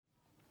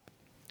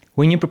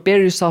when you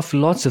prepare yourself for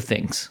lots of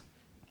things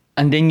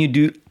and then you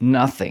do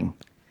nothing.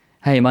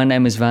 Hey, my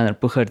name is Werner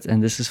Puchert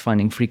and this is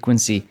Finding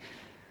Frequency.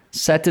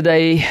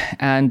 Saturday,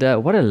 and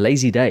what a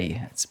lazy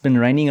day. It's been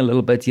raining a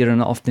little bit here in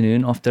the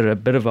afternoon after a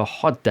bit of a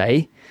hot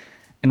day.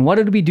 And what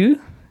did we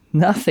do?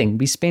 Nothing.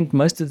 We spent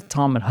most of the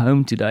time at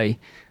home today.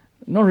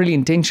 Not really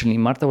intentionally.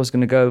 Martha was going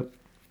to go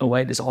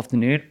away this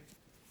afternoon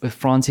with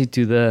Francie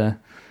to the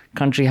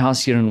country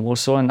house here in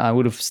Warsaw, and I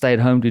would have stayed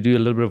home to do a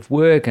little bit of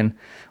work. And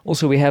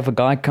also we have a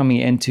guy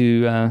coming in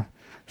to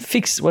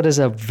fix what is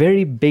a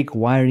very big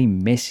wiry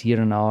mess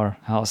here in our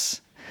house.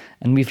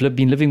 And we've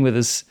been living with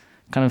this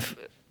kind of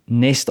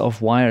nest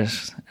of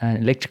wires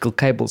and electrical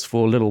cables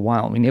for a little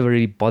while. We never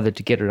really bothered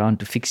to get around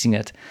to fixing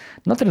it.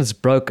 Not that it's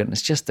broken,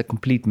 it's just a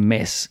complete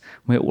mess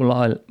where all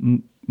our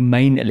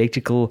main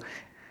electrical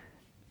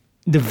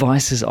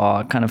devices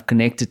are kind of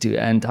connected to.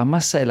 And I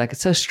must say, like,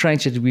 it's so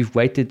strange that we've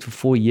waited for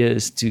 4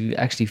 years to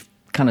actually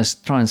kind of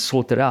try and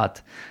sort it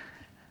out.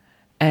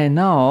 And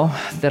now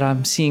that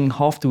I'm seeing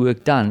half the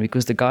work done,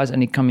 because the guy's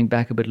only coming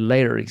back a bit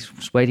later,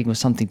 he's waiting for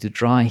something to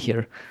dry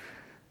here.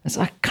 It's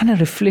like kind of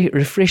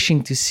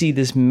refreshing to see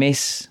this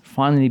mess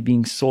finally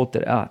being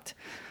sorted out.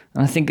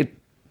 And I think it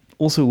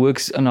also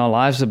works in our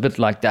lives a bit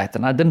like that.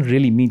 And I didn't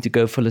really mean to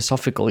go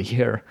philosophical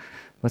here,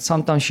 but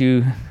sometimes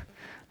you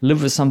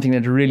live with something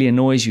that really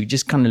annoys you,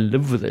 just kind of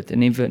live with it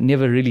and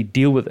never really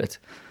deal with it.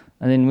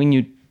 And then when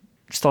you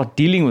start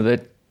dealing with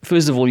it,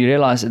 first of all, you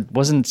realize it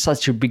wasn't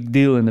such a big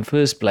deal in the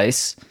first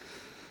place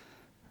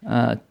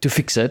to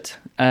fix it.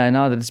 And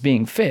now that it's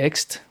being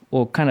fixed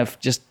or kind of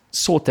just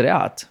sorted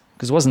out,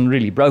 because it wasn't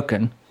really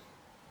broken,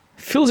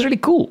 it feels really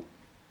cool.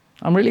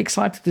 I'm really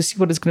excited to see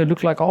what it's going to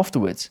look like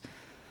afterwards.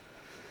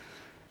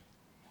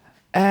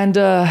 And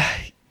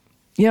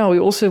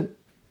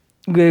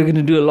we're going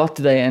to do a lot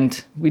today,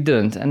 and we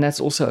didn't, and that's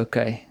also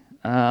okay.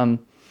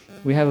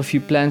 We have a few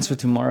plans for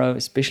tomorrow,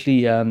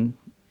 especially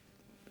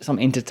some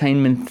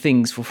entertainment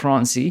things for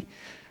Francie.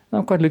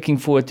 I'm quite looking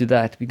forward to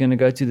that. We're going to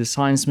go to the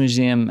Science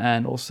Museum,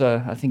 and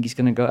also I think he's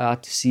going to go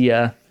out to see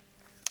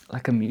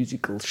like a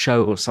musical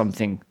show or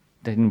something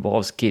that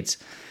involves kids,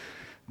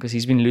 because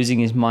he's been losing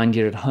his mind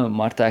here at home.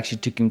 Martha actually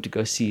took him to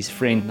go see his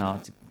friend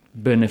now to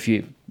burn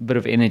a bit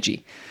of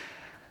energy.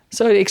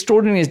 So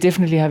extraordinary is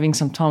definitely having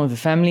some time with the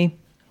family.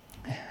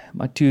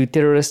 My 2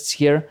 terrorists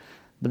here,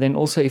 but then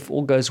also if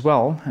all goes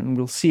well, and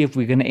we'll see if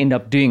we're going to end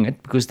up doing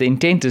it, because the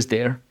intent is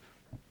there.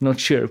 Not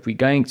sure if we're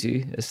going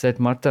to, is that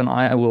Martha and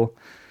I will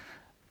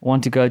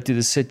want to go to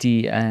the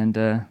city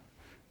and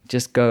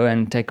just go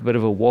and take a bit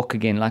of a walk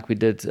again like we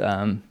did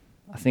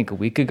I think a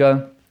week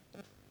ago,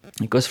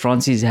 because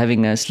Francie is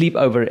having a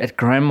sleepover at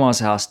Grandma's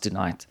house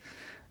tonight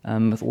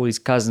with all his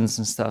cousins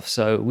and stuff.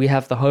 So we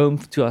have the home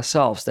to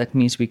ourselves. That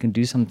means we can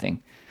do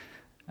something.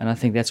 And I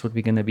think that's what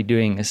we're going to be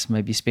doing, is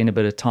maybe spend a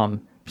bit of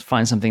time,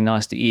 find something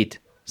nice to eat,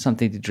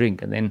 something to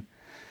drink, and then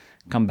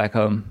come back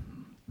home.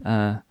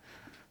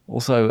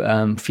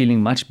 Also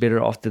feeling much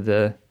better after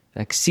the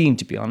vaccine,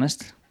 to be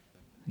honest.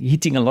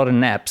 Hitting a lot of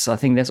naps. I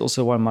think that's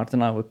also why Martha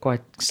and I were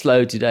quite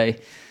slow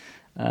today.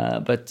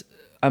 But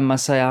I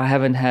must say I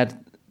haven't had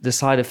the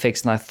side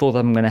effects that I thought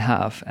I'm going to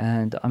have,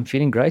 and I'm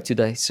feeling great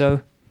today. So,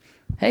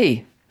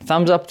 hey,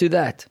 thumbs up to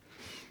that.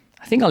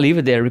 I think I'll leave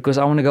it there, because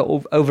I want to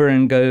go over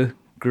and go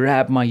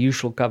grab my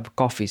usual cup of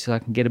coffee so I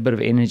can get a bit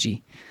of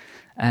energy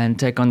and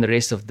take on the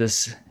rest of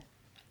this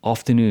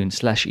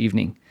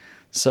afternoon/evening.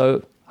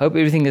 So, hope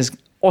everything is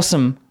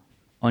awesome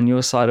on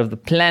your side of the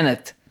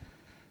planet.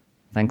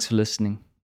 Thanks for listening.